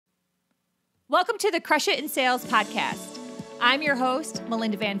Welcome to the Crush It in Sales podcast. I'm your host,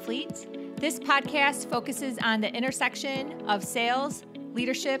 Melinda Van Fleet. This podcast focuses on the intersection of sales,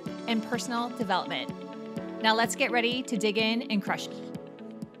 leadership, and personal development. Now let's get ready to dig in and crush it.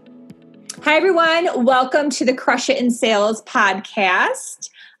 Hi, everyone. Welcome to the Crush It in Sales podcast.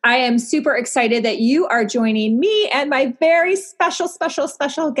 I am super excited that you are joining me and my very special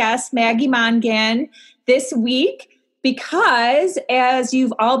guest, Maggie Mongan, this week. Because as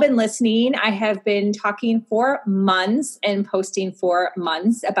you've all been listening, I have been talking for months and posting for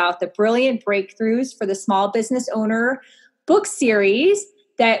months about the brilliant breakthroughs for the small business owner book series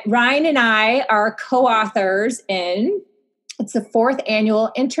that Ryan and I are co-authors in. It's the 4th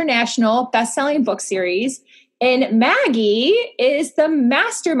annual international best-selling book series. And Maggie is the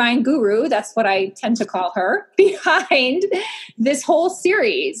mastermind guru, that's what I tend to call her, behind this whole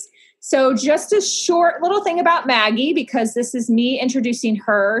series. So just a short little thing about Maggie, because this is me introducing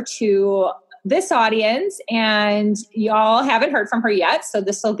her to this audience and y'all haven't heard from her yet. So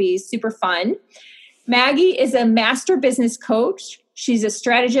this will be super fun. Maggie is a master business coach. She's a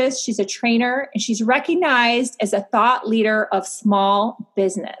strategist. She's a trainer, and she's recognized as a thought leader of small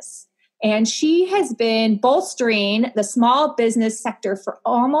business. And she has been bolstering the small business sector for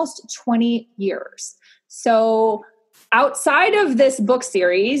almost 20 years. So outside of this book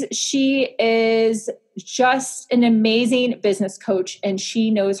series, she is just an amazing business coach and she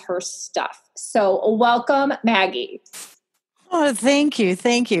knows her stuff. So welcome, Maggie. Oh, thank you.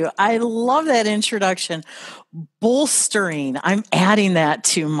 Thank you. I love that introduction. Bolstering. I'm adding that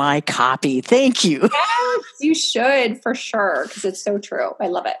to my copy. Thank you. Yes, you should for sure, because it's so true. I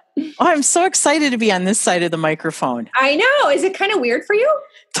love it. Oh, I'm so excited to be on this side of the microphone. I know. Is it kind of weird for you?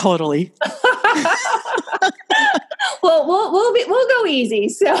 Totally. Well, we'll go easy.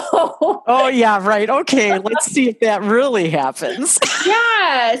 So. Oh yeah, right. Okay, let's see if that really happens.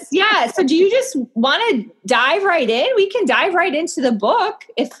 Yes. So, do you just want to dive right in? We can dive right into the book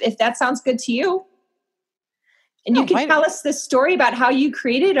if that sounds good to you. And you can tell us the story about how you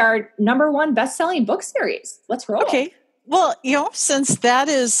created our #1 best-selling book series. Let's roll. Okay. Well, since that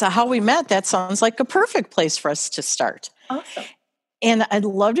is how we met, that sounds like a perfect place for us to start. Awesome. And I'd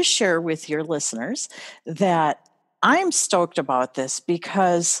love to share with your listeners that I'm stoked about this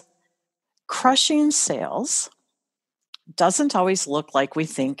because crushing sales doesn't always look like we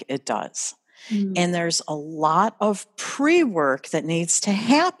think it does. Mm. And there's a lot of pre-work that needs to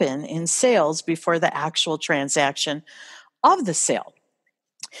happen in sales before the actual transaction of the sale.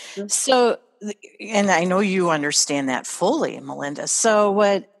 Sure. So, and I know you understand that fully, Melinda. So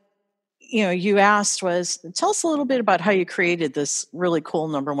what you asked was, tell us a little bit about how you created this really cool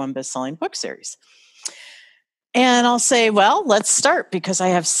 #1 best-selling book series. And I'll say, well, let's start, because I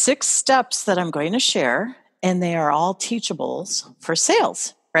have 6 steps that I'm going to share, and they are all teachables for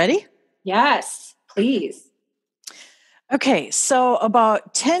sales. Ready? Yes, please. Okay, so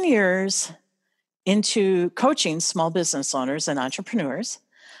about 10 years into coaching small business owners and entrepreneurs,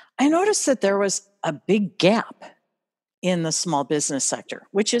 I noticed that there was a big gap in the small business sector,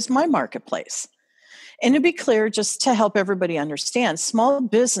 which is my marketplace. And to be clear, just to help everybody understand, small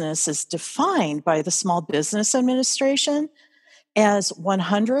business is defined by the Small Business Administration as 1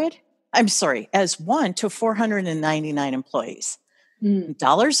 to 499 employees. Mm.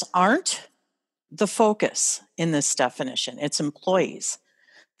 Dollars aren't the focus in this definition. It's employees,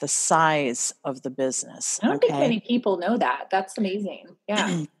 the size of the business. I don't think many people know that. That's amazing.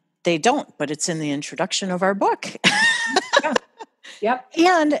 Yeah. They don't, but it's in the introduction of our book. Yeah. Yep.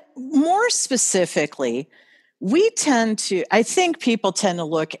 And more specifically, I think people tend to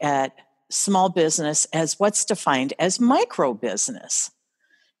look at small business as what's defined as micro business.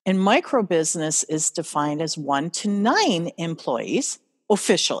 And micro business is defined as 1 to 9 employees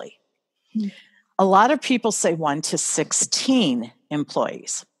officially. Mm-hmm. A lot of people say 1 to 16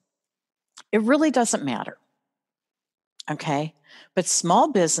 employees. It really doesn't matter. Okay? But small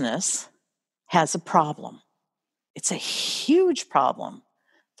business has a problem. It's a huge problem.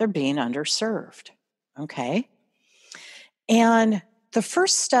 They're being underserved. Okay? And the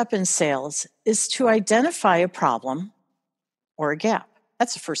first step in sales is to identify a problem or a gap.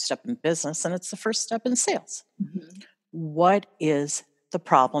 That's the first step in business, and it's the first step in sales. Mm-hmm. What is the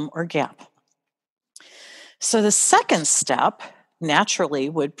problem or gap? So the second step naturally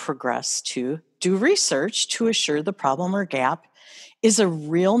would progress to do research to assure the problem or gap is a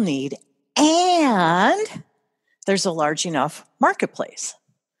real need and there's a large enough marketplace.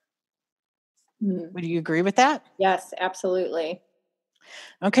 Would you agree with that? Yes, absolutely.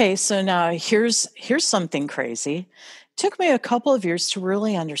 Okay, so now here's something crazy. It took me a couple of years to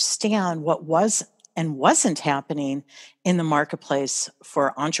really understand what was and wasn't happening in the marketplace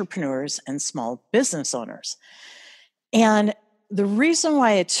for entrepreneurs and small business owners. And the reason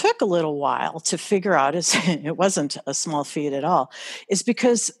why it took a little while to figure out is it wasn't a small feat at all, is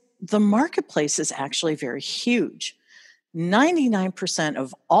because the marketplace is actually very huge. 99%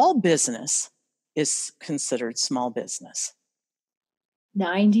 of all business is considered small business.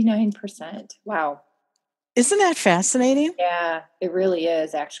 99%. Wow. Isn't that fascinating? Yeah, it really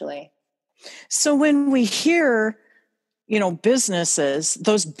is, actually. So when we hear, businesses,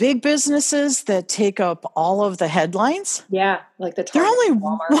 those big businesses that take up all of the headlines, yeah, like the they're Target, only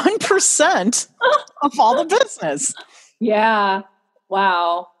Walmart. 1% of all the business. Yeah.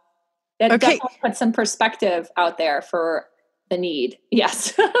 Wow. That definitely puts some perspective out there for the need.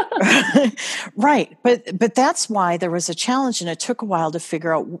 Yes. Right. But that's why there was a challenge, and it took a while to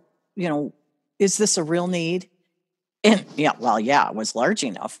figure out, is this a real need? And it was large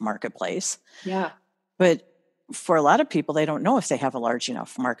enough marketplace. Yeah. But for a lot of people, they don't know if they have a large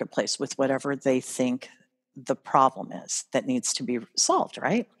enough marketplace with whatever they think the problem is that needs to be solved,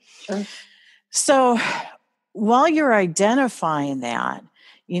 right? Sure. So while you're identifying that,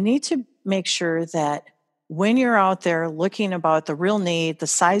 you need to make sure that when you're out there looking about the real need, the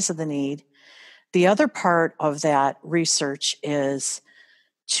size of the need, the other part of that research is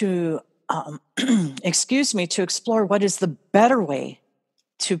to, to explore what is the better way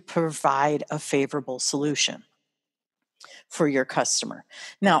to provide a favorable solution for your customer.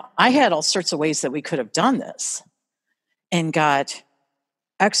 Now, I had all sorts of ways that we could have done this and got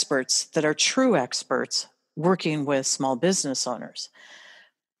experts that are true experts working with small business owners.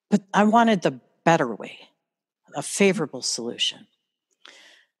 But I wanted the better way, a favorable solution.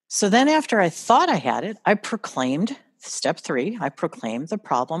 So then after I thought I had it, I proclaimed, step 3, I proclaimed the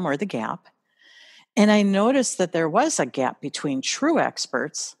problem or the gap. And I noticed that there was a gap between true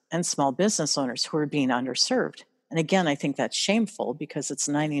experts and small business owners who are being underserved. And again, I think that's shameful because it's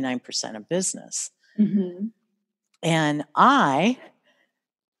 99% of business. Mm-hmm. And I,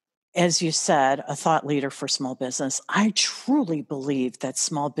 as you said, a thought leader for small business, I truly believe that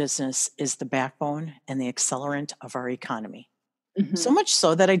small business is the backbone and the accelerant of our economy. Mm-hmm. So much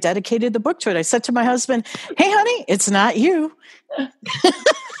so that I dedicated the book to it. I said to my husband, "Hey, honey, it's not you."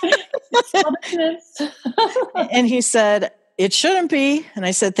 And he said, "It shouldn't be." And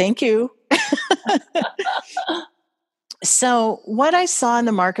I said, "Thank you." So what I saw in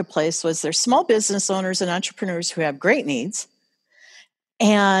the marketplace was there's small business owners and entrepreneurs who have great needs.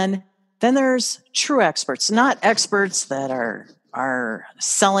 And then there's true experts, not experts that are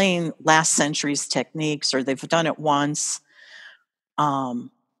selling last century's techniques, or they've done it once. And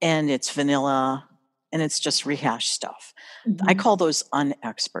it's vanilla and it's just rehashed stuff. Mm-hmm. I call those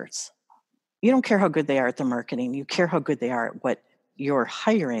unexperts. You don't care how good they are at the marketing. You care how good they are at what you're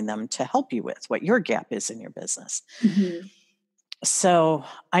hiring them to help you with, what your gap is in your business. Mm-hmm. So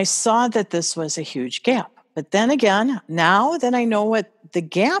I saw that this was a huge gap. But then again, now that I know what the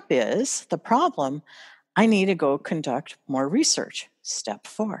gap is, the problem, I need to go conduct more research. Step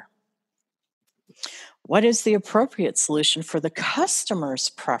 4. What is the appropriate solution for the customer's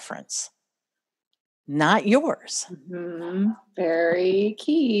preference? Not yours. Mm-hmm. Very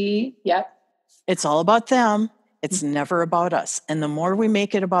key. Yep. It's all about them. It's never about us. And the more we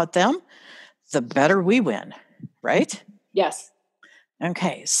make it about them, the better we win, right? Yes.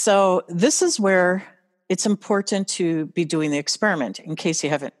 Okay, so this is where it's important to be doing the experiment. In case you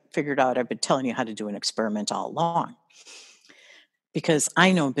haven't figured out, I've been telling you how to do an experiment all along. Because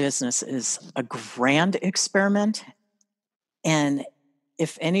I know business is a grand experiment. And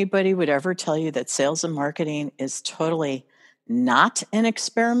if anybody would ever tell you that sales and marketing is totally not an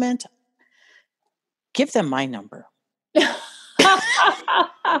experiment, give them my number.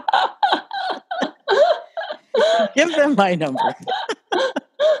 Give them my number.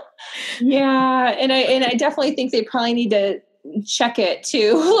 Yeah, and I definitely think they probably need to check it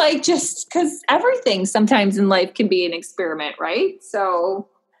too, like just because everything sometimes in life can be an experiment, right? So,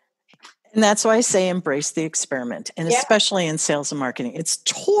 and that's why I say embrace the experiment, and especially in sales and marketing, it's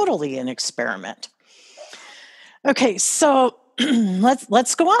totally an experiment. Okay, so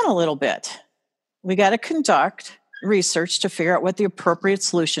let's go on a little bit. We got to conduct research to figure out what the appropriate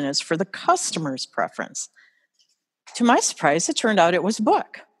solution is for the customer's preference. To my surprise, it turned out it was a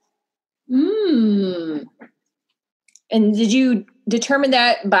book. And did you determine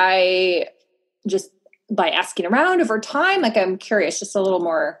that by asking around over time? Like, I'm curious, just a little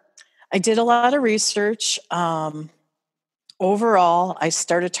more. I did a lot of research. Overall, I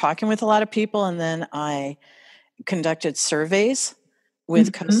started talking with a lot of people, and then I conducted surveys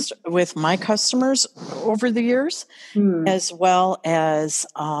with with my customers over the years, as well as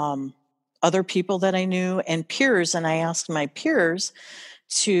other people that I knew and peers. And I asked my peers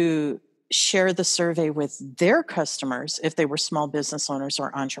to share the survey with their customers if they were small business owners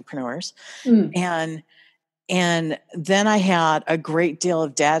or entrepreneurs. And then I had a great deal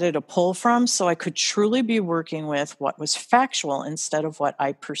of data to pull from, so I could truly be working with what was factual instead of what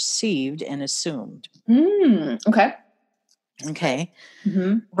I perceived and assumed. Okay. Okay.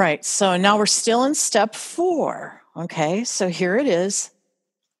 Right. So now we're still in step 4. Okay. So here it is,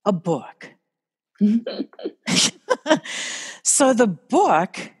 a book. So the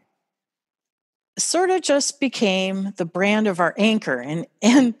book sort of just became the brand of our anchor. And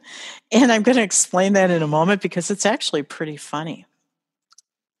I'm going to explain that in a moment because it's actually pretty funny.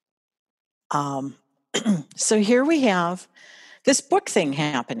 So here we have this book thing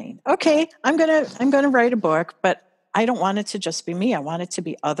happening. Okay, I'm gonna write a book, but I don't want it to just be me. I want it to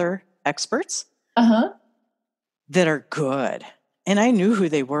be other experts that are good. And I knew who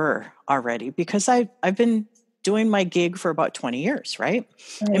they were already because I've been doing my gig for about 20 years, right?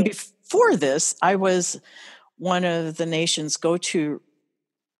 And before this, I was one of the nation's go-to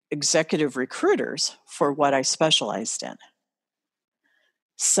executive recruiters for what I specialized in.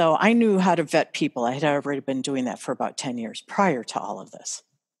 So I knew how to vet people. I had already been doing that for about 10 years prior to all of this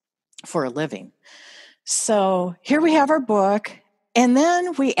for a living. So here we have our book. And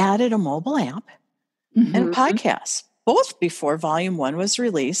then we added a mobile app and podcasts, both before Volume 1 was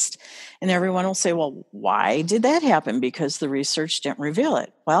released. And everyone will say, well, why did that happen? Because the research didn't reveal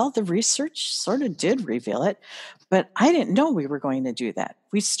it. Well, the research sort of did reveal it, but I didn't know we were going to do that.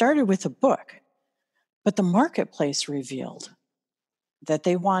 We started with a book, but the marketplace revealed that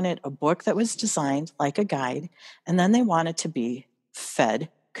they wanted a book that was designed like a guide, and then they wanted to be fed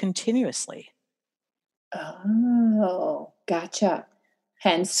continuously. Oh, gotcha.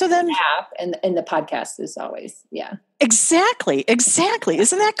 Hence so then, the app and the podcast is always, Exactly.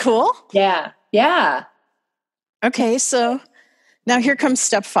 Isn't that cool? Yeah. Okay, so now here comes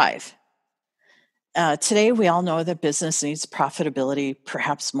step 5. Today, we all know that business needs profitability,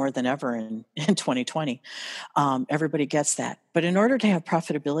 perhaps more than ever in 2020. Everybody gets that. But in order to have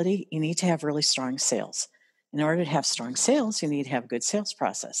profitability, you need to have really strong sales. In order to have strong sales, you need to have a good sales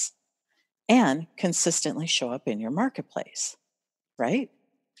process and consistently show up in your marketplace, right?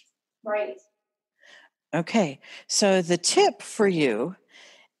 Right. Okay, so the tip for you,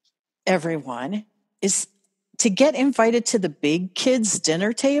 everyone, is to get invited to the big kids'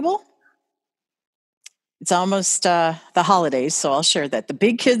 dinner table. It's almost the holidays, so I'll share that. The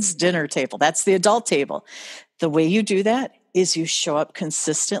big kids' dinner table, that's the adult table. The way you do that is you show up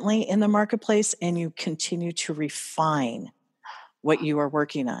consistently in the marketplace and you continue to refine what you are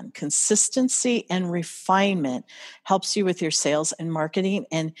working on. Consistency and refinement helps you with your sales and marketing.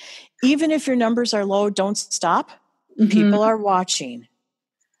 And even if your numbers are low, don't stop. People are watching.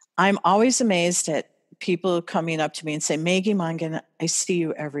 I'm always amazed at people coming up to me and say, Maggie Mongan, I see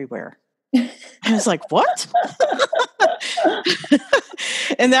you everywhere. I was like, what?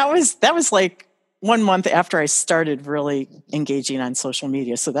 And that was like 1 month after I started really engaging on social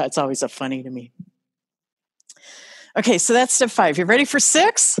media. So that's always funny to me. Okay, so that's step 5. You ready for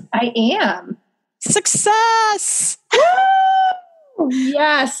 6? I am. Success! Woo!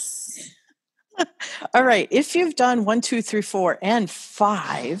 Yes. All right. If you've done 1, 2, 3, 4, and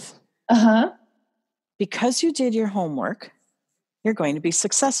 5, because you did your homework, you're going to be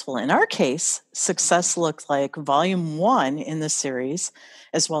successful. In our case, success looked like Volume 1 in the series,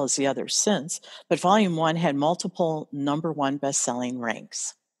 as well as the others since. But Volume 1 had multiple number 1 best-selling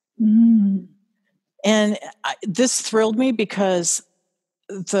ranks. And this thrilled me because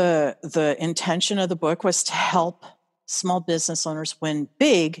the intention of the book was to help small business owners win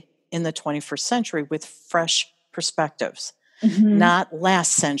big in the 21st century with fresh perspectives, not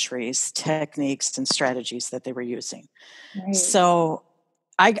last century's techniques and strategies that they were using. Right. So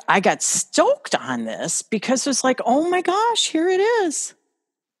I got stoked on this because it was like, oh my gosh, here it is.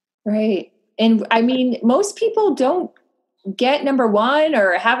 Right. And I mean, most people don't get number 1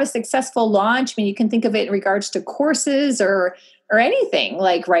 or have a successful launch. I mean, you can think of it in regards to courses or anything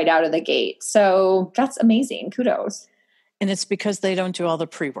like right out of the gate. So that's amazing. Kudos. And it's because they don't do all the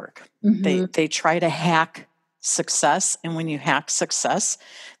pre-work. They try to hack success. And when you hack success,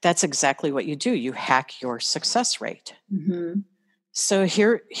 that's exactly what you do. You hack your success rate. So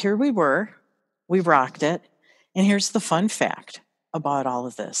here we were. We rocked it. And here's the fun fact about all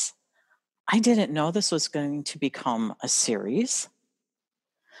of this. I didn't know this was going to become a series.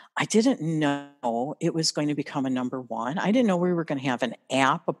 I didn't know it was going to become a number 1. I didn't know we were going to have an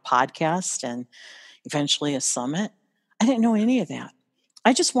app, a podcast, and eventually a summit. I didn't know any of that.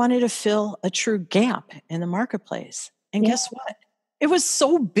 I just wanted to fill a true gap in the marketplace. And guess what? It was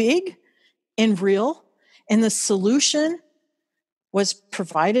so big, and real, and the solution was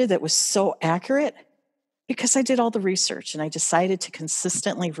provided that was so accurate because I did all the research and I decided to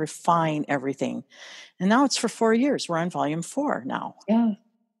consistently refine everything. And now it's for 4 years. We're on volume 4 now. Yeah.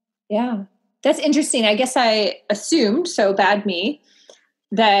 Yeah. That's interesting. I guess I assumed, so bad me,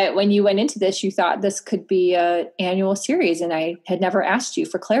 that when you went into this, you thought this could be an annual series, and I had never asked you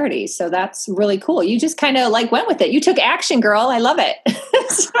for clarity. So that's really cool. You just kind of like went with it. You took action, girl. I love it.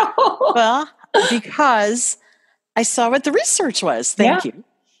 Well, because I saw what the research was. Thank you.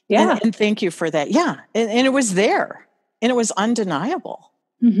 Yeah. And thank you for that. Yeah. And it was there, and it was undeniable.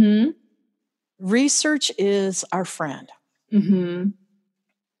 Mm-hmm. Research is our friend. Mm-hmm.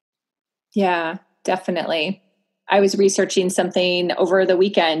 Yeah, definitely. I was researching something over the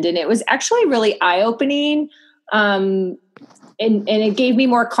weekend, and it was actually really eye-opening. And it gave me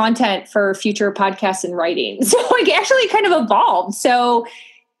more content for future podcasts and writing. So like actually kind of evolved. So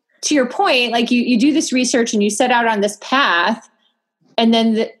to your point, like you do this research and you set out on this path, and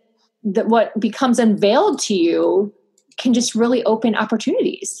then what becomes unveiled to you can just really open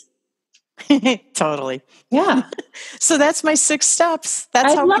opportunities. Totally. Yeah. So that's my 6 steps.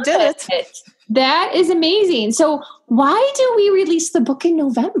 That's how we did it. That is amazing. So why do we release the book in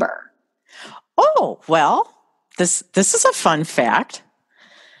November? Oh, well, this is a fun fact.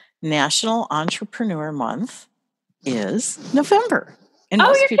 National Entrepreneur Month is November. And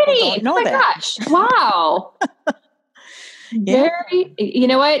most you're people kidding. don't know that. Gosh. Wow. Yeah. You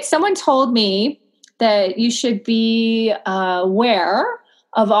know what? Someone told me that you should be aware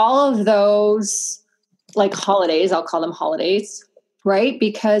of all of those like holidays. I'll call them holidays, right?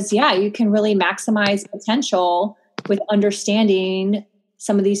 Because you can really maximize potential with understanding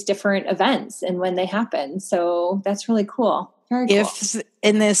some of these different events and when they happen. So that's really cool. Very cool.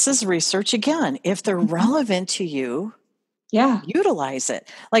 And this is research again. If they're relevant to you, utilize it.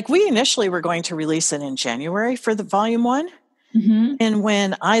 Like we initially were going to release it in January for the volume 1. Mm-hmm. And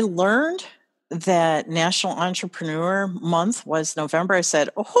when I learned that National Entrepreneur Month was November, I said,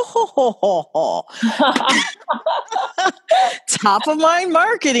 top of mind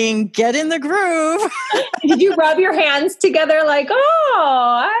marketing, get in the groove. Did you rub your hands together like,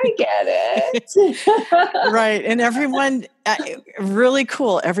 I get it? Right. And everyone, really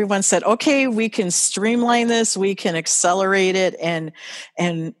cool. Everyone said, okay, we can streamline this. We can accelerate it. And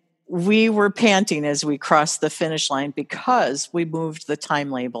we were panting as we crossed the finish line because we moved the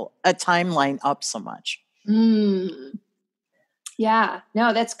timeline up so much. Mm. Yeah,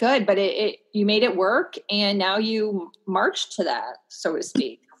 no, that's good. But you made it work, and now you marched to that, so to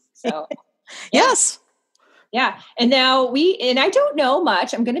speak. So yes. Yeah. And now and I don't know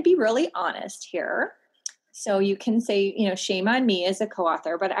much. I'm going to be really honest here. So you can say, shame on me as a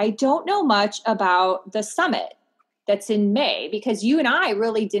co-author, but I don't know much about the summit that's in May, because you and I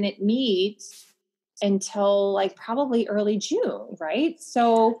really didn't meet until like probably early June, right?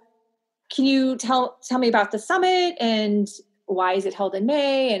 So can you tell me about the summit and why is it held in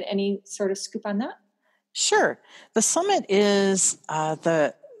May, and any sort of scoop on that? Sure. The summit is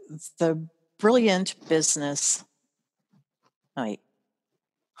the Brilliant Business. Wait.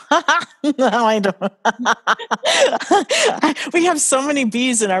 No, I don't. We have so many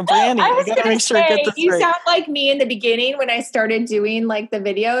B's in our branding. I was got to make sure I get this you right. sound like me in the beginning when I started doing like the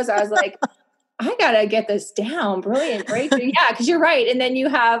videos. I was like, I gotta get this down. Brilliant, great. Yeah, because you're right. And then you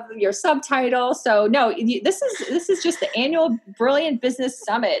have your subtitle. So no, this is just the annual Brilliant Business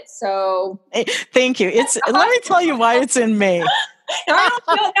Summit. So hey, thank you. Let me tell you why it's in May. Now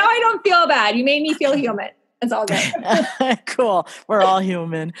I don't feel bad. You made me feel human. It's all good. Cool. We're all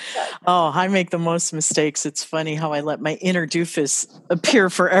human. Oh, I make the most mistakes. It's funny how I let my inner doofus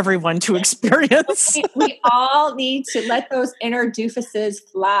appear for everyone to experience. We all need to let those inner doofuses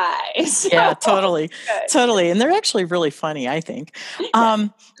fly. So. Yeah, totally. Totally. And they're actually really funny, I think.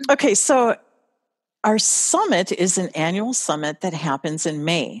 Okay, so our summit is an annual summit that happens in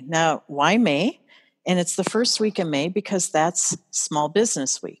May. Now, why May? And it's the first week in May because that's Small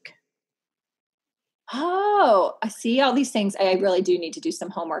Business Week. Oh, I see all these things. I really do need to do some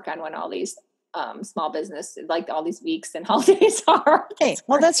homework on when all these small business, like all these weeks and holidays are. Hey,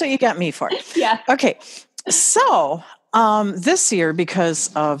 well, that's what you got me for. Yeah. Okay. So this year, because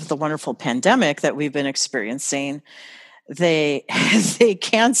of the wonderful pandemic that we've been experiencing, they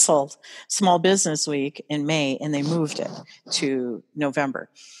canceled Small Business Week in May and they moved it to November.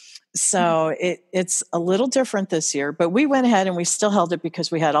 So it's a little different this year, but we went ahead and we still held it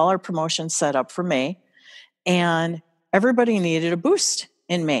because we had all our promotions set up for May, and everybody needed a boost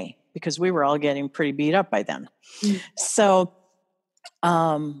in May because we were all getting pretty beat up by then. Mm-hmm. So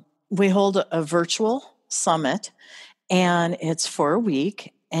we hold a virtual summit, and it's for a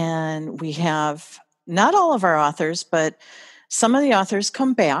week, and we have not all of our authors, but some of the authors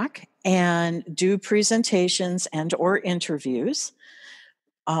come back and do presentations and or interviews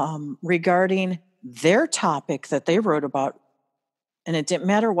regarding their topic that they wrote about. And it didn't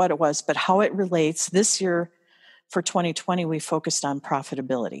matter what it was, but how it relates. This year for 2020, we focused on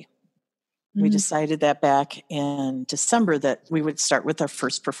profitability. We decided that back in December that we would start with our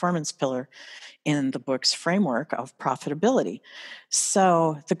first performance pillar in the book's framework of profitability.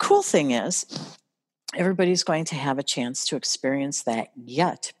 So the cool thing is, everybody's going to have a chance to experience that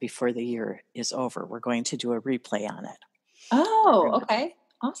yet before the year is over. We're going to do a replay on it. Oh, okay.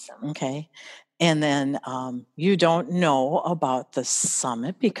 Awesome. Okay. And then you don't know about the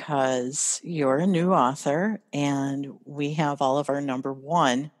summit because you're a new author, and we have all of our number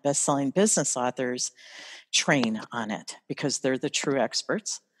one best-selling business authors train on it because they're the true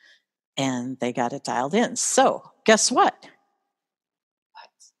experts and they got it dialed in. So guess what?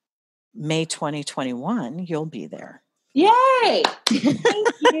 May 2021, you'll be there. Yay! Thank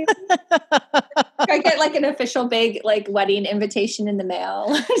you. I get like an official big like wedding invitation in the mail.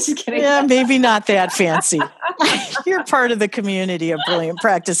 Just kidding. Yeah, maybe not that fancy. You're part of the community of brilliant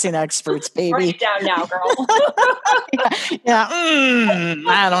practicing experts, baby. Write it down now, girl.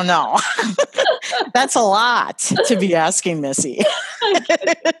 I don't know. That's a lot to be asking Missy.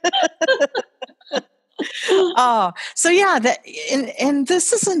 So yeah, and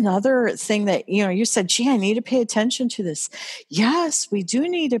this is another thing that, you said, gee, I need to pay attention to this. Yes, we do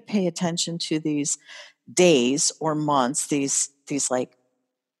need to pay attention to these days or months, these like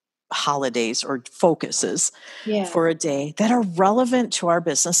holidays or focuses for a day that are relevant to our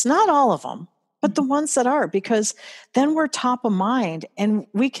business. Not all of them, but the ones that are, because then we're top of mind and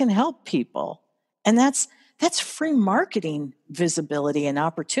we can help people. And that's free marketing visibility and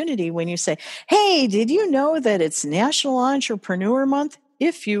opportunity when you say, hey, did you know that it's National Entrepreneur Month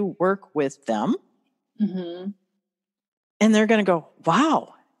if you work with them? Mm-hmm. And they're going to go,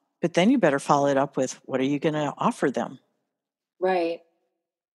 wow. But then you better follow it up with, what are you going to offer them? Right.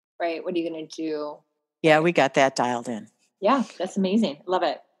 What are you going to do? Yeah, we got that dialed in. Yeah, that's amazing. Love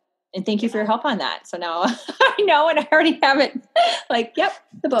it. And thank you for your help on that. So now I know, and I already have it. Like, yep,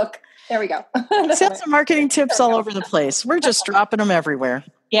 the book. There we go. Sales and marketing tips all over the place. We're just dropping them everywhere.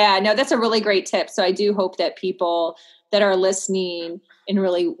 Yeah, no, that's a really great tip. So I do hope that people that are listening and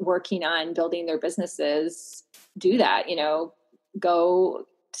really working on building their businesses do that. Go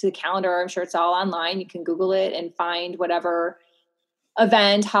to the calendar. I'm sure it's all online. You can Google it and find whatever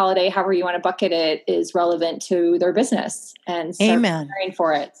event, holiday, however you want to bucket it, is relevant to their business and start preparing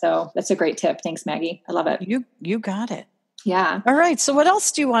for it. So that's a great tip. Thanks, Maggie. I love it. You got it. Yeah. All right. So what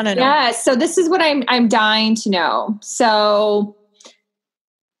else do you want to know? Yeah. So this is what I'm dying to know. So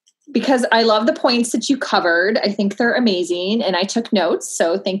because I love the points that you covered, I think they're amazing, and I took notes.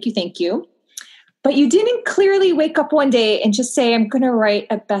 So thank you. But you didn't clearly wake up one day and just say, I'm going to write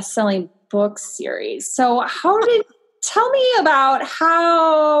a best-selling book series. So tell me about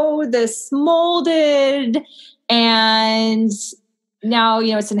how this molded, and now,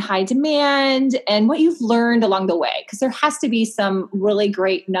 it's in high demand, and what you've learned along the way. Because there has to be some really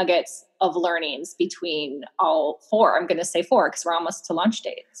great nuggets of learnings between all four. I'm going to say four because we're almost to launch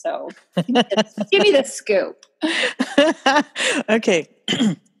date. So give me the scoop. Okay.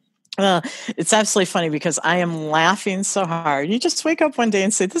 Well, it's absolutely funny because I am laughing so hard. You just wake up one day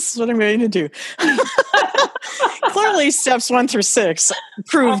and say, this is what I'm going to do. Clearly, steps 1 through 6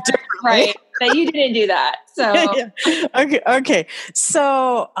 prove differently. Right. That you didn't do that. So, yeah. Okay.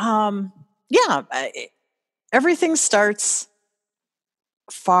 So, everything starts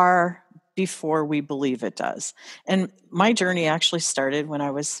far before we believe it does. And my journey actually started when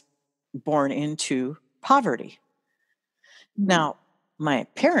I was born into poverty. Mm-hmm. Now, my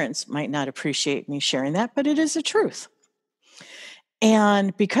parents might not appreciate me sharing that, but it is the truth.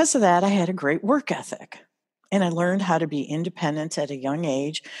 And because of that, I had a great work ethic. And I learned how to be independent at a young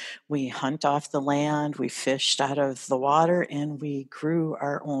age. We hunt off the land, we fished out of the water, and we grew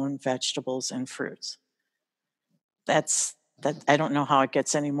our own vegetables and fruits. That. I don't know how it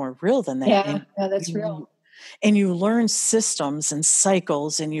gets any more real than that. Yeah, that's real. And you learn systems and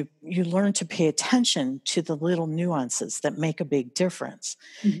cycles, and you learn to pay attention to the little nuances that make a big difference.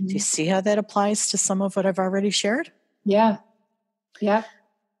 Mm-hmm. Do you see how that applies to some of what I've already shared? Yeah. Yeah.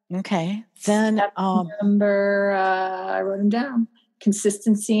 Okay. Then number, I wrote them down.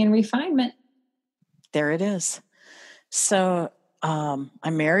 Consistency and refinement. There it is. So I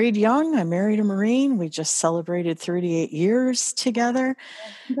married young. I married a Marine. We just celebrated 38 years together.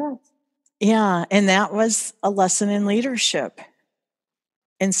 Congrats. Yeah. And that was a lesson in leadership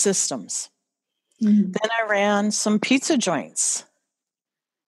and systems. Mm-hmm. Then I ran some pizza joints.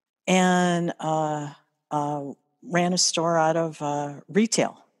 and ran a store out of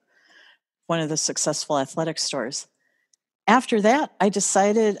retail, one of the successful athletic stores. After that, I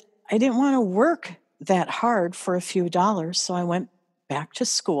decided I didn't want to work that hard for a few dollars, so I went back to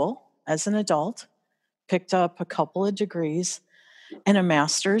school as an adult, picked up a couple of degrees and a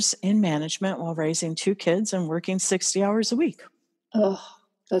master's in management while raising 2 kids and working 60 hours a week. Oh,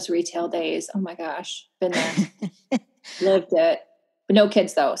 those retail days. Oh my gosh. Been there. Lived it. But no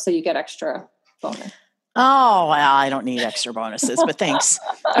kids though, so you get extra bonus. Oh, well, I don't need extra bonuses, but thanks.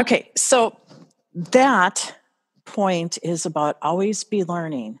 Okay, so that point is about always be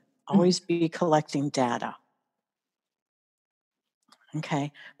learning, always be collecting data.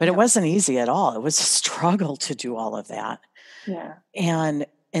 Okay, but it wasn't easy at all. It was a struggle to do all of that. Yeah. And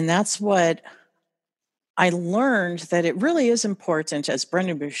that's what I learned, that it really is important, as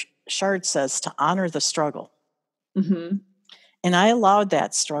Brendan Burchard says, to honor the struggle. Mm-hmm. And I allowed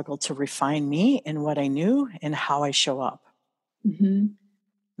that struggle to refine me and what I knew and how I show up. Mm-hmm.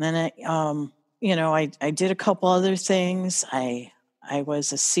 Then I did a couple other things. I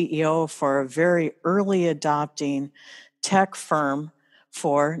was a CEO for a very early adopting tech firm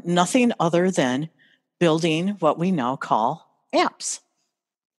for nothing other than building what we now call apps.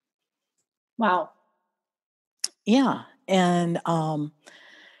 Wow. Yeah. And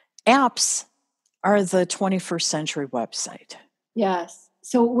apps are the 21st century website. Yes.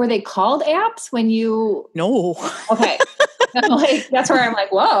 So were they called apps when you? No. Okay. That's where I'm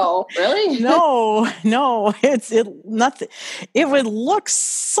like, whoa, really? No, nothing. It would look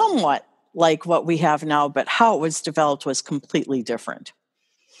somewhat like what we have now, but how it was developed was completely different.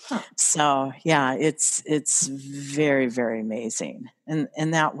 Huh. So yeah, it's very, very amazing.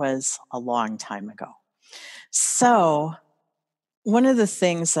 And that was a long time ago. So one of the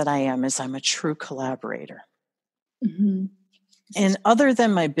things that I am is I'm a true collaborator. Mm-hmm. And other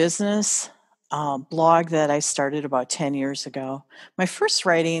than my business blog that I started about 10 years ago, my first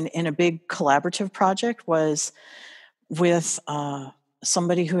writing in a big collaborative project was with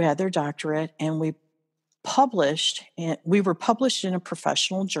somebody who had their doctorate, and we were published in a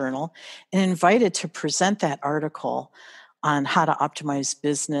professional journal and invited to present that article on how to optimize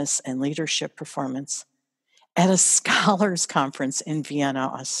business and leadership performance at a scholars conference in Vienna,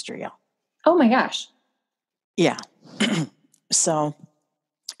 Austria. Oh my gosh. Yeah. So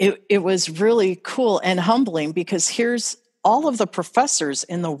it was really cool and humbling, because here's all of the professors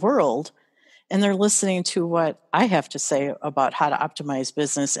in the world, and they're listening to what I have to say about how to optimize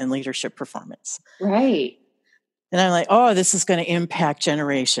business and leadership performance. Right. And I'm like, oh, this is going to impact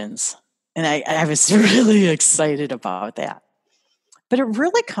generations. And I was really excited about that. But it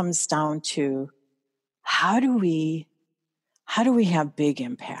really comes down to how do we have big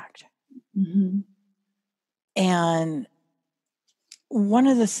impact? Mm-hmm. And one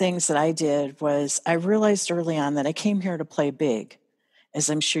of the things that I did was I realized early on that I came here to play big, as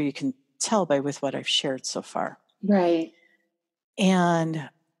I'm sure you can tell with what I've shared so far. Right. And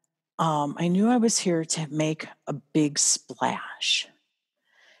I knew I was here to make a big splash.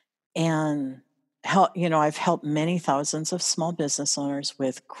 And I've helped many thousands of small business owners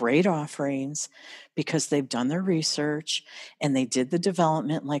with great offerings because they've done their research and they did the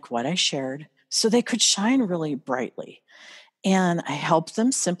development like what I shared, so they could shine really brightly. And I helped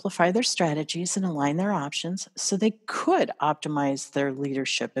them simplify their strategies and align their options so they could optimize their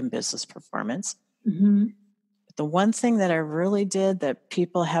leadership and business performance. Mm-hmm. But the one thing that I really did that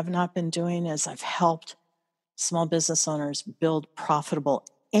people have not been doing is I've helped small business owners build profitable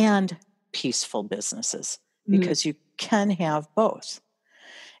and peaceful businesses, because you can have both.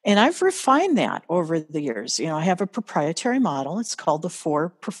 And I've refined that over the years. I have a proprietary model. It's called the 4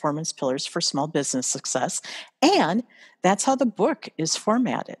 Performance Pillars for Small Business Success. And that's how the book is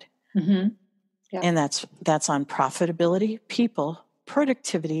formatted. Mm-hmm. Yeah. And that's on profitability, people,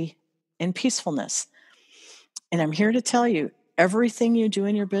 productivity, and peacefulness. And I'm here to tell you, everything you do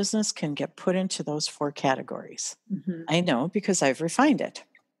in your business can get put into those 4 categories. Mm-hmm. I know, because I've refined it.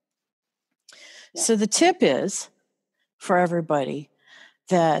 Yeah. So the tip is for everybody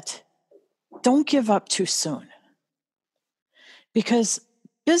that don't give up too soon, because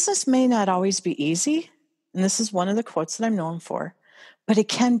business may not always be easy. And this is one of the quotes that I'm known for, but it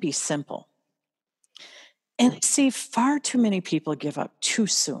can be simple. And I see far too many people give up too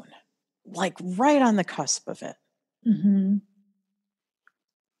soon, like right on the cusp of it. Mm-hmm.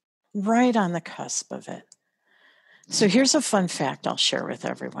 Right on the cusp of it. So here's a fun fact I'll share with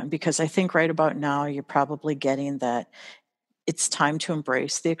everyone, because I think right about now you're probably getting that it's time to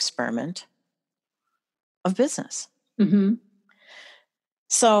embrace the experiment of business. Mm-hmm.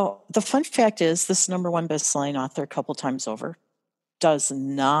 So the fun fact is, this #1 best-selling author a couple times over, does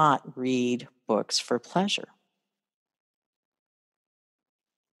not read books for pleasure.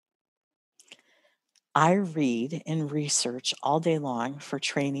 I read and research all day long for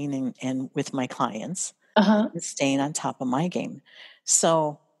training and with my clients and staying on top of my game.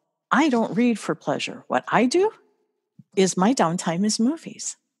 So I don't read for pleasure. What I do is my downtime is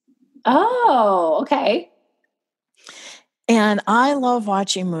movies. Oh, okay. And I love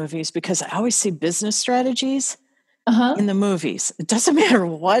watching movies because I always see business strategies in the movies. It doesn't matter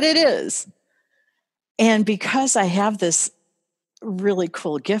what it is. And because I have this really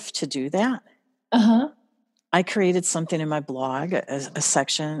cool gift to do that, I created something in my blog, a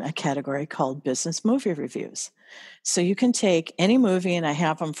section, a category called Business Movie Reviews. So you can take any movie, and I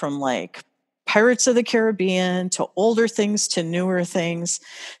have them from like Pirates of the Caribbean to older things to newer things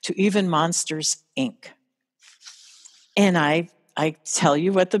to even Monsters, Inc. And I tell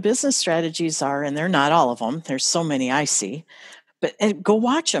you what the business strategies are, and they're not all of them. There's so many I see. But go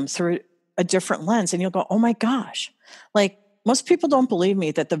watch them through a different lens, and you'll go, oh my gosh. Like, most people don't believe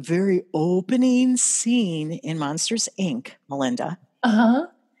me that the very opening scene in Monsters, Inc., Melinda,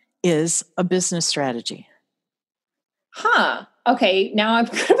 is a business strategy. Okay, now I'm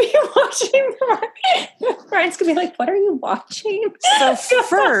going to be watching. Brian's going to be like, what are you watching? So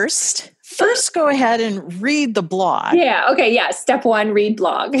first go ahead and read the blog. Yeah, okay, yeah. Step 1, read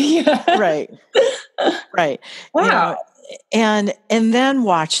blog. Right. Wow. You know, and then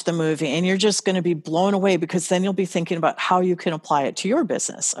watch the movie, and you're just going to be blown away, because then you'll be thinking about how you can apply it to your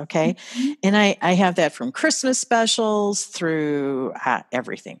business. Okay. And I have that from Christmas specials through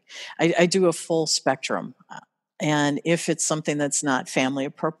everything. I do a full spectrum. And if it's something that's not family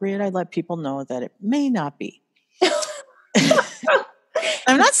appropriate, I let people know that it may not be.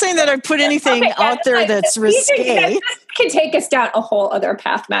 I'm not saying that I put anything out there that's risque. This can take us down a whole other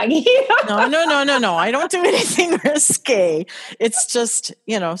path, Maggie. No. I don't do anything risque. It's just,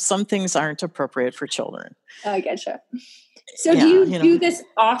 some things aren't appropriate for children. I getcha. So do you do this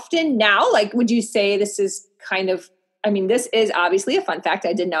often now? Like, would you say this is kind of, this is obviously a fun fact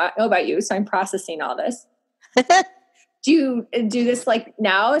I did not know about you, so I'm processing all this. Do you do this like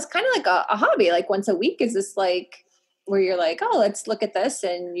now? It's kind of like a hobby, like once a week? Is this like where you're like, oh, let's look at this,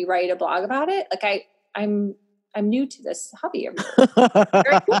 and you write a blog about it? Like I'm new to this hobby.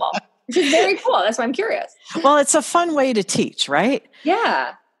 Very cool. Which is very cool. That's why I'm curious. Well, it's a fun way to teach, right?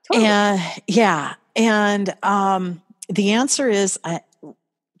 Yeah, totally. And the answer is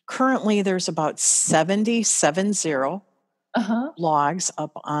currently there's about 70 blogs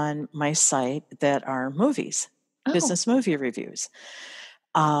up on my site that are movies, business movie reviews.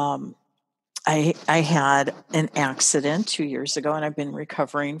 I had an accident 2 years ago, and I've been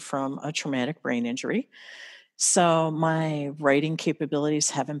recovering from a traumatic brain injury. So my writing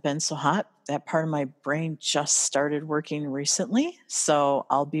capabilities haven't been so hot. That part of my brain just started working recently, so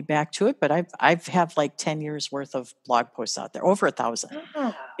I'll be back to it. But I've have like 10 years worth of blog posts out there, over 1,000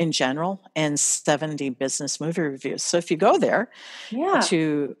 in general, and 70 business movie reviews. So if you go there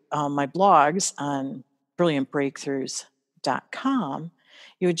to my blogs on brilliantbreakthroughs.com,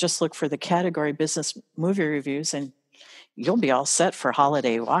 you would just look for the category business movie reviews, and you'll be all set for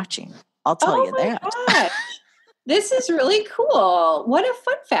holiday watching. I'll tell you that. Gosh. This is really cool. What a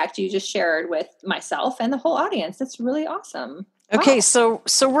fun fact you just shared with myself and the whole audience. That's really awesome. Okay, so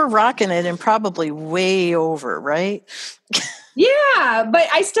we're rocking it and probably way over, right? Yeah, but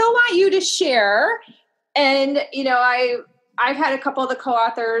I still want you to share. And, I've had a couple of the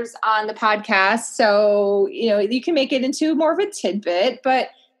co-authors on the podcast, so, you can make it into more of a tidbit, but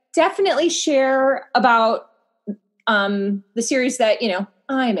definitely share about the series that,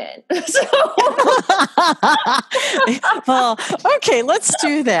 I'm in. Well, okay, let's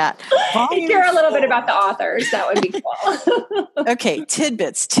do that. Share a little bit about the authors. That would be cool. Okay,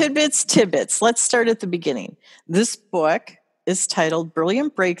 tidbits. Let's start at the beginning. This book is titled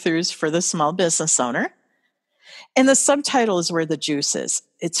Brilliant Breakthroughs for the Small Business Owner. And the subtitle is where the juice is.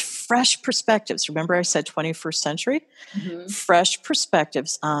 It's fresh perspectives. Remember I said 21st century? Mm-hmm. Fresh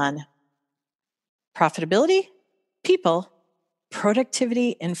perspectives on profitability, people,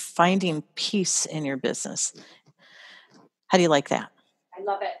 productivity, and finding peace in your business. How do you like that? I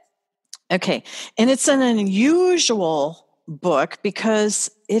love it. Okay. And it's an unusual book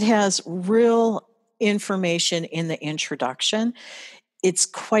because it has real information in the introduction. It's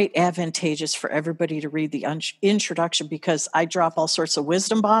quite advantageous for everybody to read the introduction because I drop all sorts of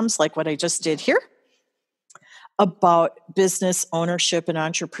wisdom bombs like what I just did here about business ownership and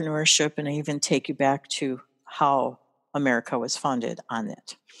entrepreneurship, and I even take you back to how America was founded on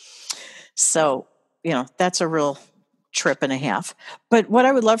it. So, that's a real trip and a half. But what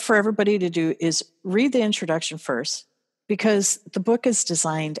I would love for everybody to do is read the introduction first, because the book is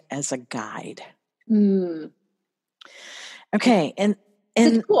designed as a guide. Mm. Okay. And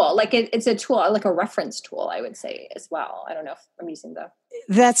it's a tool, like it's a tool, like a reference tool, I would say as well. I don't know if I'm using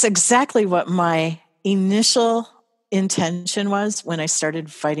that's exactly what my initial intention was when I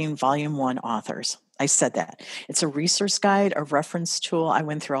started fighting Volume 1 authors. I said that. It's a resource guide, a reference tool. I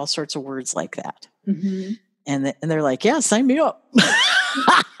went through all sorts of words like that. Mm-hmm. And they're like, yeah, sign me up.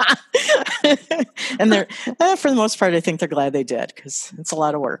 And they're, for the most part, I think they're glad they did because it's a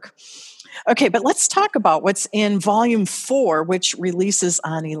lot of work. Okay, but let's talk about what's in Volume 4, which releases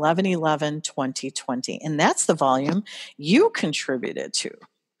on 11/11/2020. And that's the volume you contributed to.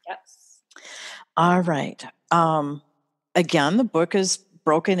 Yes. All right. Again, the book is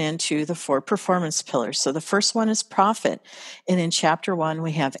broken into the 4 performance pillars. So the first one is profit. And in chapter 1,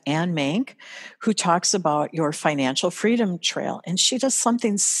 we have Ann Mank, who talks about your financial freedom trail. And she does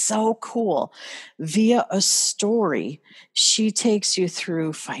something so cool. Via a story, she takes you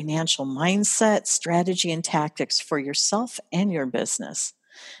through financial mindset, strategy, and tactics for yourself and your business.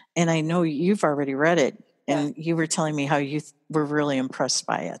 And I know you've already read it. And you were telling me how you were really impressed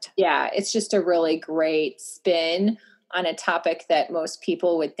by it. Yeah, it's just a really great spin on a topic that most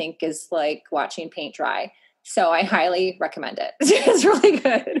people would think is like watching paint dry. So I highly recommend it. It's really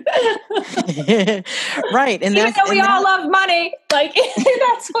good. Right. And even though we all love money, like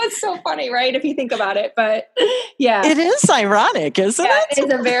that's what's so funny, right? If you think about it. But yeah. It is ironic, isn't it?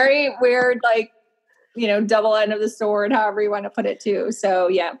 It's a very weird, like, double end of the sword, however you want to put it too. So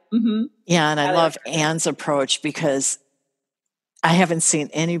yeah. Mm-hmm. Yeah. And I love Anne's approach because I haven't seen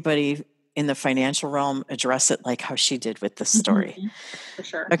anybody in the financial realm address it like how she did with this story. Mm-hmm. For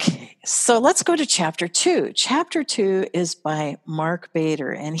sure. Okay, so let's go to chapter 2. Chapter 2 is by Mark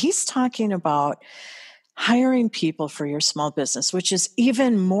Bader, and he's talking about hiring people for your small business, which is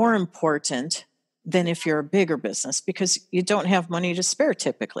even more important than if you're a bigger business because you don't have money to spare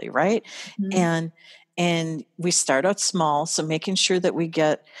typically, right? Mm-hmm. And we start out small, so making sure that we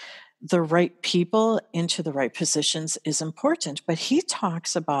get the right people into the right positions is important. But he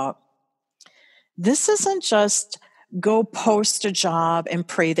talks about this isn't just go post a job and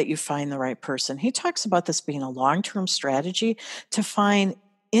pray that you find the right person. He talks about this being a long-term strategy to find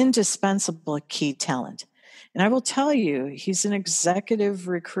indispensable key talent. And I will tell you, he's an executive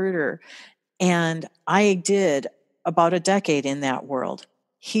recruiter, and I did about a decade in that world.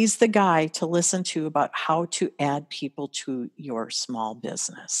 He's the guy to listen to about how to add people to your small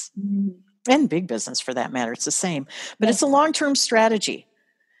business and big business for that matter. It's the same, but it's a long-term strategy.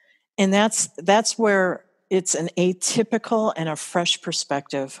 And that's where it's an atypical and a fresh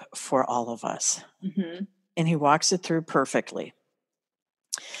perspective for all of us. Mm-hmm. And he walks it through perfectly.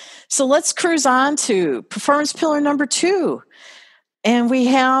 So let's cruise on to performance pillar number 2. And we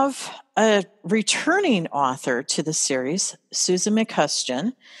have a returning author to the series, Susan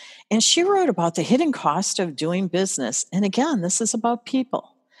McCusker, and she wrote about the hidden cost of doing business. And again, this is about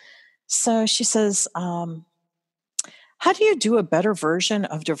people. So she says, how do you do a better version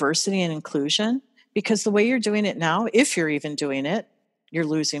of diversity and inclusion? Because the way you're doing it now, if you're even doing it, you're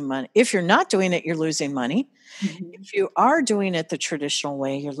losing money. If you're not doing it, you're losing money. Mm-hmm. If you are doing it the traditional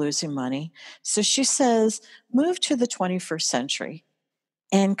way, you're losing money. So she says, move to the 21st century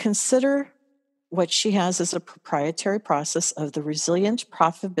and consider what she has as a proprietary process of the resilient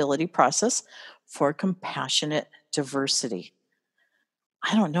profitability process for compassionate diversity.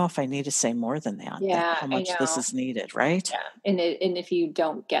 I don't know if I need to say more than that. Yeah, how much this is needed, right? Yeah, and if you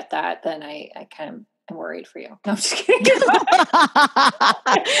don't get that, then I kind of am worried for you. No, I'm just kidding.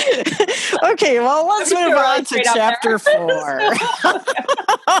 Okay, well, let's move on to chapter 4.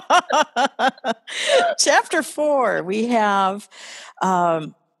 Chapter 4, we have a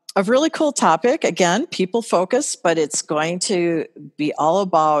really cool topic. Again, people focus, but it's going to be all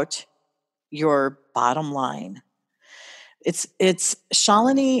about your bottom line. It's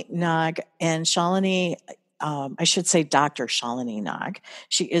Shalini Nag, and Shalini, I should say Dr. Shalini Nag.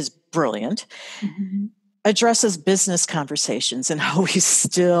 She is brilliant. Mm-hmm. Addresses business conversations and how we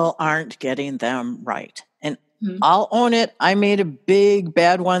still aren't getting them right. And I'll own it. I made a big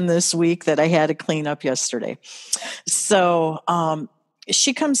bad one this week that I had to clean up yesterday. So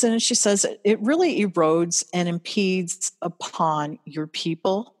she comes in and she says it really erodes and impedes upon your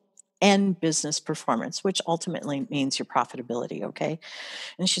people and business performance, which ultimately means your profitability, okay?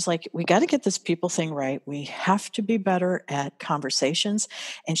 And she's like, we got to get this people thing right. We have to be better at conversations.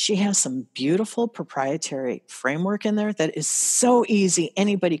 And she has some beautiful proprietary framework in there that is so easy,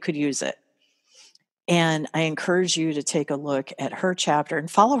 anybody could use it. And I encourage you to take a look at her chapter and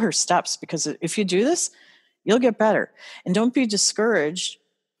follow her steps, because if you do this, you'll get better. And don't be discouraged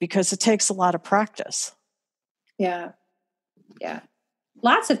because it takes a lot of practice. Yeah. Yeah.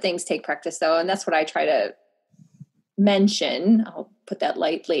 Lots of things take practice though. And that's what I try to mention. I'll put that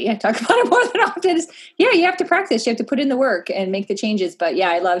lightly. I talk about it more than often. You have to practice. You have to put in the work and make the changes. But yeah,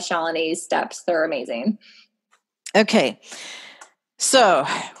 I love Shalini's steps. They're amazing. Okay. So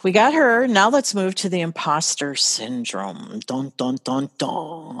we got her. Now let's move to the imposter syndrome. Dun, dun, dun,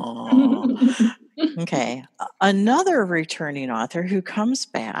 dun. Okay. Another returning author who comes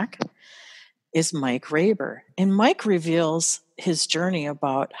back is Mike Raber. And Mike reveals his journey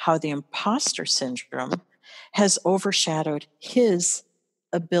about how the imposter syndrome has overshadowed his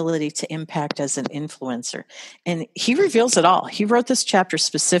ability to impact as an influencer. And he reveals it all. He wrote this chapter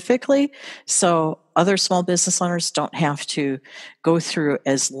specifically so other small business owners don't have to go through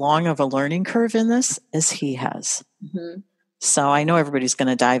as long of a learning curve in this as he has. Mm-hmm. So I know everybody's going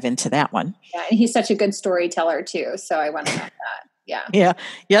to dive into that one. Yeah, and he's such a good storyteller too. So I want to know that. Yeah. Yeah.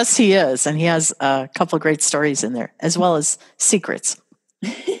 Yes, he is. And he has a couple of great stories in there, as well as secrets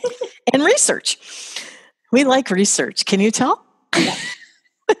and research. We like research. Can you tell? Yeah.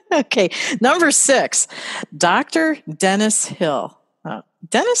 Okay. Number 6, Dr. Dennis Hill.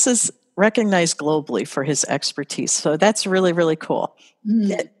 Dennis is recognized globally for his expertise. So that's really, really cool.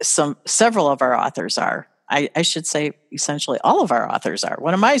 Several of our authors are. I should say essentially all of our authors are.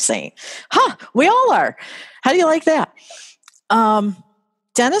 What am I saying? We all are. How do you like that?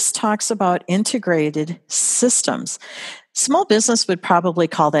 Dennis talks about integrated systems. Small business would probably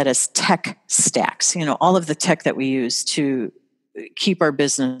call that as tech stacks, all of the tech that we use to keep our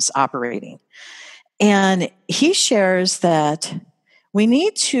business operating. And he shares that we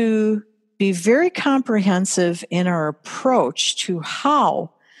need to be very comprehensive in our approach to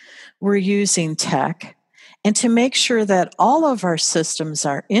how we're using tech and to make sure that all of our systems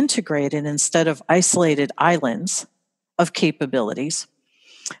are integrated instead of isolated islands of capabilities,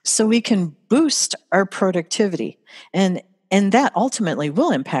 so we can boost our productivity. And that ultimately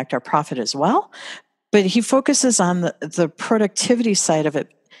will impact our profit as well. But he focuses on the productivity side of it.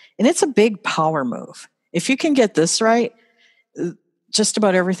 And it's a big power move. If you can get this right, just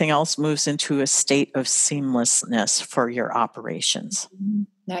about everything else moves into a state of seamlessness for your operations.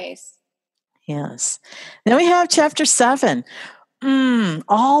 Nice. Yes. Then we have chapter 7.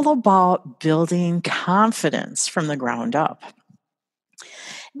 All about building confidence from the ground up.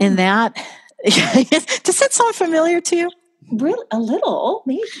 And that, does that sound familiar to you? Really, a little,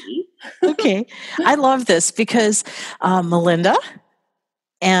 maybe. Okay. I love this because Melinda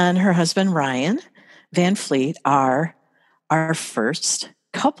and her husband, Ryan Van Fleet, are our first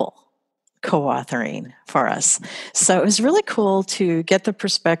couple co-authoring for us. So it was really cool to get the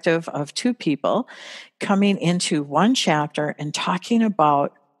perspective of two people coming into one chapter and talking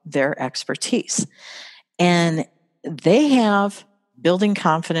about their expertise. And they have building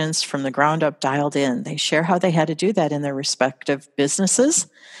confidence from the ground up dialed in. They share how they had to do that in their respective businesses,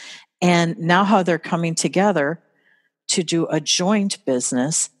 and now how they're coming together to do a joint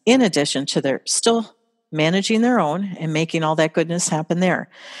business in addition to their still managing their own and making all that goodness happen there.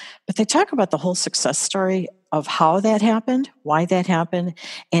 But they talk about the whole success story of how that happened, why that happened,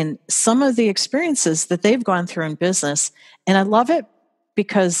 and some of the experiences that they've gone through in business. And I love it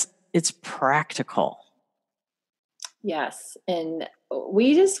because it's practical. Yes. And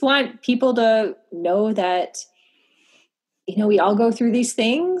we just want people to know that, we all go through these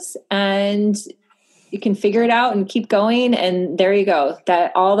things and you can figure it out and keep going. And there you go.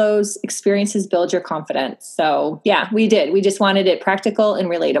 That all those experiences build your confidence. So yeah, we did. We just wanted it practical and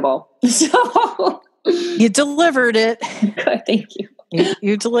relatable. So you delivered it. Good. Thank you.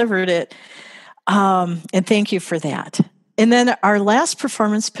 You delivered it. And thank you for that. And then our last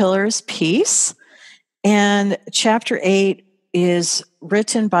performance pillar is peace. And chapter 8 is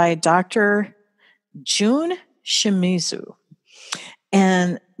written by Dr. Jun Shimizu.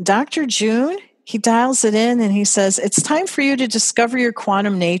 And Dr. Jun, he dials it in and he says, it's time for you to discover your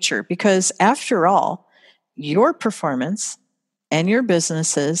quantum nature because after all, your performance and your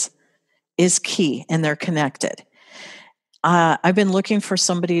businesses is key and they're connected. I've been looking for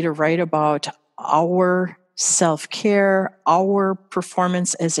somebody to write about our self-care, our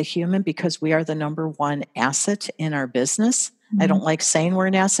performance as a human, because we are the number one asset in our business. Mm-hmm. I don't like saying we're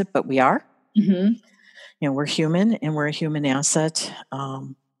an asset, but we are. Mm-hmm. We're human and we're a human asset.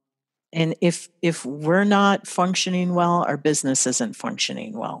 And if we're not functioning well, our business isn't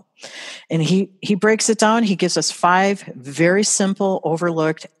functioning well. And he breaks it down. He gives us 5 very simple,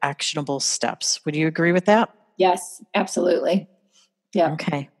 overlooked, actionable steps. Would you agree with that? Yes, absolutely. Yeah.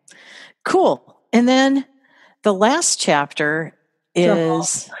 Okay, cool. And then the last chapter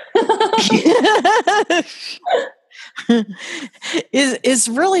is is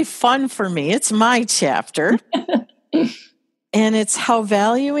really fun for me. It's my chapter. And it's how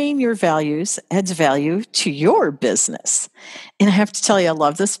valuing your values adds value to your business. And I have to tell you, I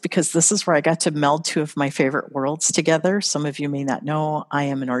love this because this is where I got to meld two of my favorite worlds together. Some of you may not know, I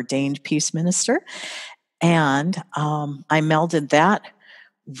am an ordained peace minister. And I melded that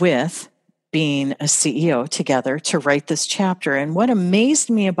with being a CEO together to write this chapter. And what amazed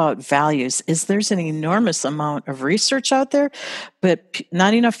me about values is there's an enormous amount of research out there, but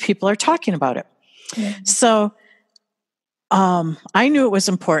not enough people are talking about it. Mm-hmm. So I knew it was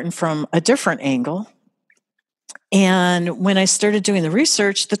important from a different angle. And when I started doing the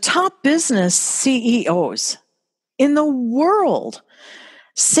research, the top business CEOs in the world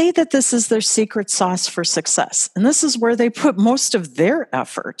say that this is their secret sauce for success. And this is where they put most of their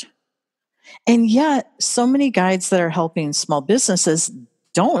effort. And yet, so many guides that are helping small businesses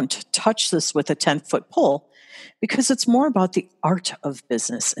don't touch this with a 10-foot pole because it's more about the art of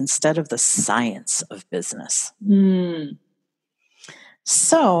business instead of the science of business. Mm.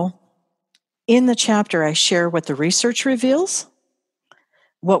 So, in the chapter, I share what the research reveals,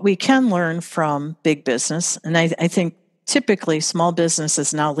 what we can learn from big business. And I think typically small business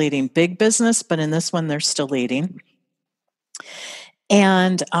is now leading big business, but in this one, they're still leading.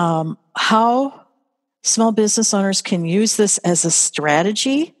 And how small business owners can use this as a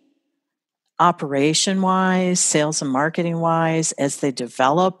strategy, operation-wise, sales and marketing-wise, as they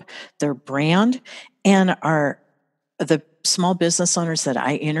develop their brand. And the small business owners that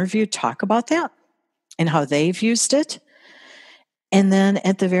I interviewed talk about that and how they've used it. And then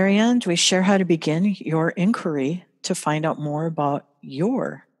at the very end, we share how to begin your inquiry to find out more about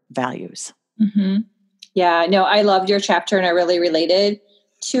your values. Mm-hmm. Yeah, no, I loved your chapter and I really related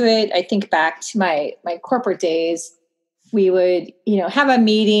to it. I think back to my corporate days. We would, have a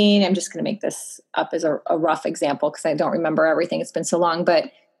meeting. I'm just going to make this up as a rough example because I don't remember everything. It's been so long,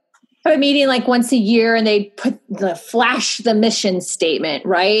 but have a meeting like once a year and they flash the mission statement,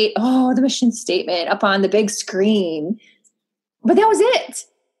 right? Oh, the mission statement up on the big screen. But that was it.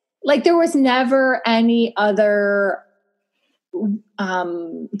 Like there was never any other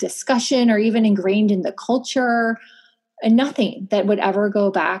discussion or even ingrained in the culture, and nothing that would ever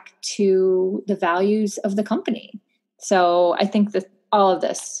go back to the values of the company. So I think that all of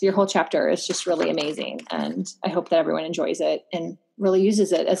this, your whole chapter is just really amazing. And I hope that everyone enjoys it and really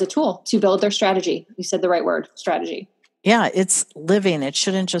uses it as a tool to build their strategy. You said the right word, strategy. Yeah, it's living. It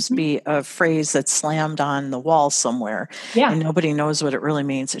shouldn't just be a phrase that's slammed on the wall somewhere and nobody knows what it really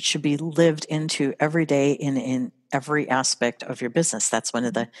means. It should be lived into every day in every aspect of your business. That's one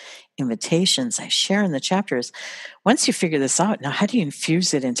of the invitations I share in the chapters. Once you figure this out, now how do you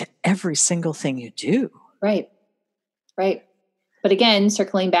infuse it into every single thing you do? Right. But again,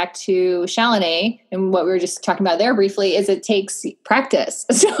 circling back to Chalene and what we were just talking about there briefly is it takes practice.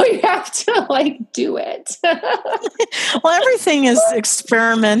 So you have to do it. Well, everything is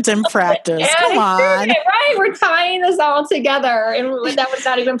experiment and practice. Come on. Right. We're tying this all together and that was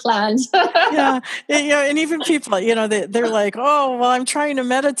not even planned. Yeah. And even people, they're like, oh, well, I'm trying to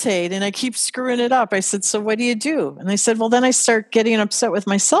meditate and I keep screwing it up. I said, so what do you do? And they said, well, then I start getting upset with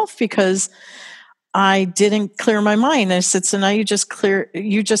myself because I didn't clear my mind. I said, so now you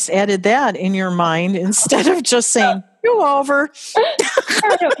just added that in your mind instead of just saying, do over.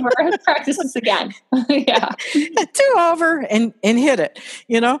 Practice this again. Yeah. Do over and hit it,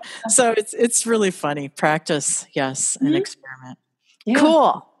 So it's really funny. Practice, yes, and experiment. Yeah.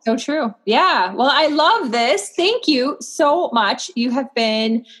 Cool. So true. Yeah. Well, I love this. Thank you so much. You have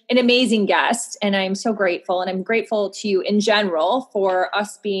been an amazing guest and I'm so grateful. And I'm grateful to you in general for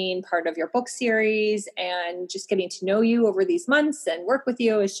us being part of your book series and just getting to know you over these months and work with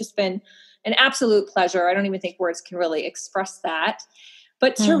you. It's just been an absolute pleasure. I don't even think words can really express that.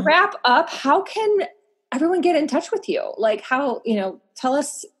 But to wrap up, how can everyone get in touch with you? Like how, tell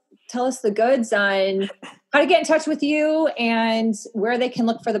us the goods on how to get in touch with you and where they can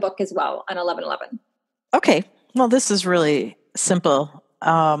look for the book as well on 11/11. Okay. Well, this is really simple.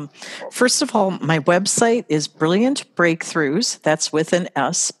 First of all, my website is Brilliant Breakthroughs. That's with an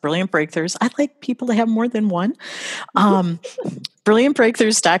S, Brilliant Breakthroughs. I like people to have more than one.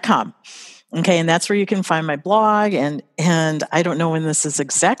 BrilliantBreakthroughs.com. Okay. And that's where you can find my blog. And I don't know when this is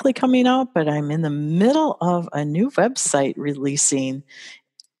exactly coming out, but I'm in the middle of a new website releasing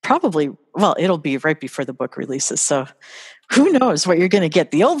it'll be right before the book releases. So who knows what you're going to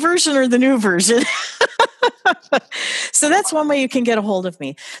get, the old version or the new version. So that's one way you can get a hold of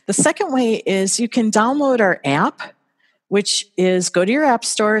me. The second way is you can download our app, which is go to your app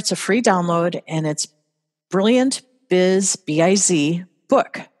store. It's a free download and it's Brilliant Biz, B-I-Z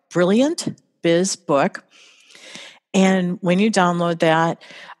book, Brilliant Biz book. And when you download that,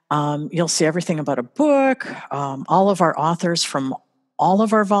 You'll see everything about a book, all of our authors from all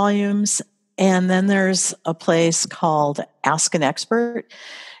of our volumes. And then there's a place called Ask an Expert.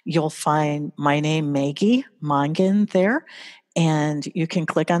 You'll find my name, Maggie Mongan, there. And you can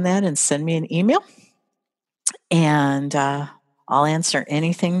click on that and send me an email. And I'll answer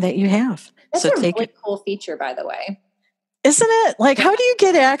anything that you have. That's a really cool feature, by the way. Isn't it? Like, how do you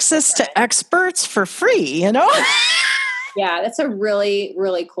get access to experts for free, you know? Yeah, that's a really,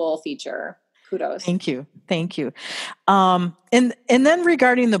 really cool feature. Kudos. Thank you. And then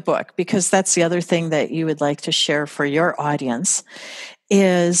regarding the book, because that's the other thing that you would like to share for your audience,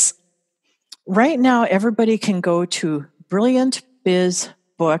 is right now everybody can go to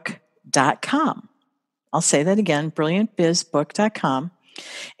brilliantbizbook.com. I'll say that again, brilliantbizbook.com.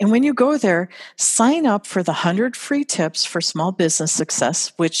 And when you go there, sign up for the 100 free tips for small business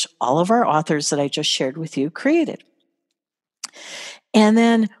success, which all of our authors that I just shared with you created. And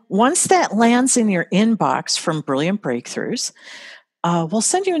then once that lands in your inbox from Brilliant Breakthroughs, we'll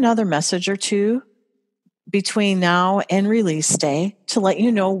send you another message or two between now and release day to let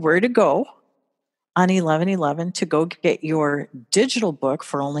you know where to go on 11/11 to go get your digital book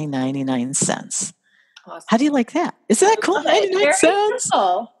for only 99 cents. Awesome. How do you like that? Isn't that cool? 99 cents.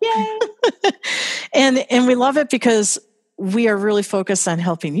 Cool. Yay. And we love it because we are really focused on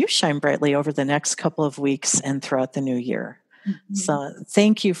helping you shine brightly over the next couple of weeks and throughout the new year. Mm-hmm. So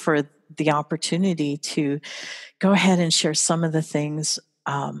thank you for the opportunity to go ahead and share some of the things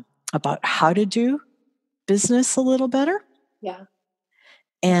about how to do business a little better. Yeah.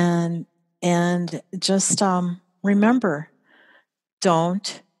 And just remember,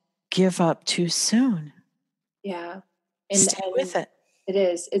 don't give up too soon. Yeah. Stay with it. It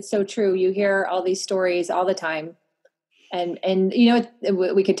is. It's so true. You hear all these stories all the time. And you know,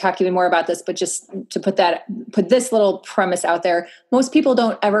 we could talk even more about this, but just to put this little premise out there, most people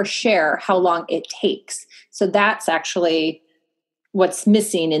don't ever share how long it takes. So that's actually what's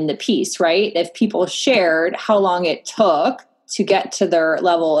missing in the piece, right? If people shared how long it took to get to their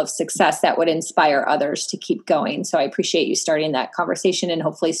level of success, that would inspire others to keep going. So I appreciate you starting that conversation, and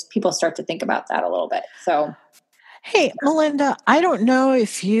hopefully people start to think about that a little bit. So. Hey, Melinda, I don't know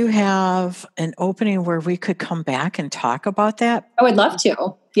if you have an opening where we could come back and talk about that. I would love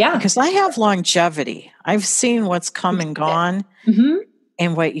to. Yeah. Because I have longevity. I've seen what's come and gone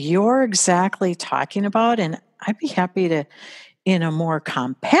and what you're exactly talking about. And I'd be happy to, in a more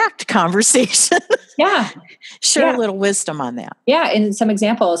compact conversation, share a little wisdom on that. Yeah. And some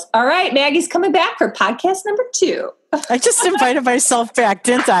examples. All right, Maggie's coming back for podcast number 2. I just invited myself back,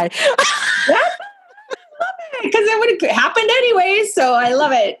 didn't I? Because it would have happened anyway. So I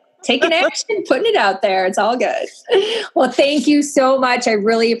love it. Taking action, putting it out there. It's all good. Well, thank you so much. I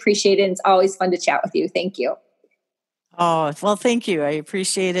really appreciate it. It's always fun to chat with you. Thank you. Oh, well, thank you. I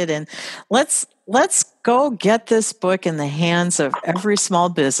appreciate it. And let's go get this book in the hands of every small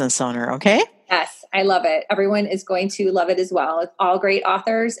business owner. Okay? Yes, I love it. Everyone is going to love it as well. It's all great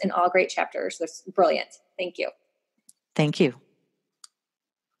authors and all great chapters. That's brilliant. Thank you. Thank you.